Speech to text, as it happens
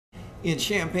in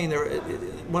Champaign,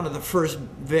 one of the first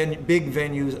big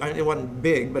venues. It wasn't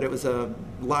big, but it was a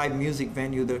live music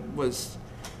venue that was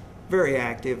very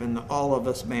active, and all of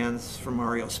us bands from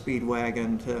REO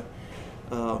Speedwagon to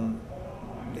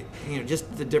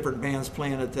just the different bands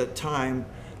playing at that time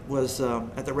was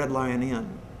at the Red Lion Inn,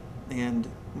 and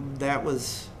that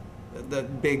was the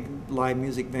big live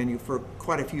music venue for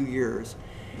quite a few years.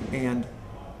 And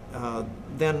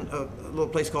then a little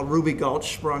place called Ruby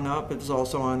Gulch sprung up. It was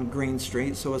also on Green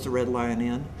Street, so was the Red Lion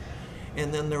Inn.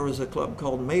 And then there was a club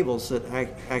called Mabel's that I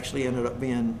actually ended up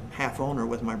being half owner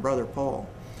with my brother Paul.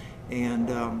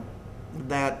 And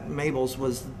that Mabel's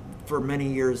was for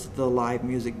many years the live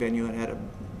music venue. It had a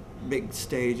big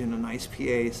stage and a nice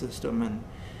PA system,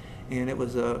 and it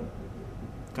was a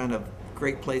kind of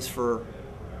great place for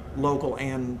local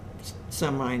and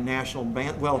semi-national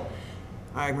band. Well,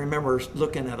 I remember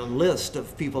looking at a list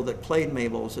of people that played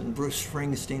Mabel's, and Bruce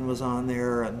Springsteen was on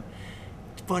there, and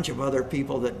a bunch of other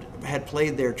people that had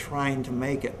played there trying to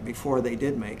make it before they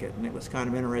did make it, and it was kind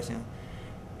of interesting.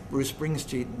 Bruce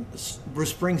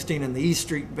Springsteen and the E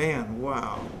Street Band,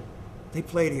 wow, they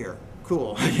played here,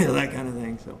 cool, that kind of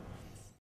thing. So.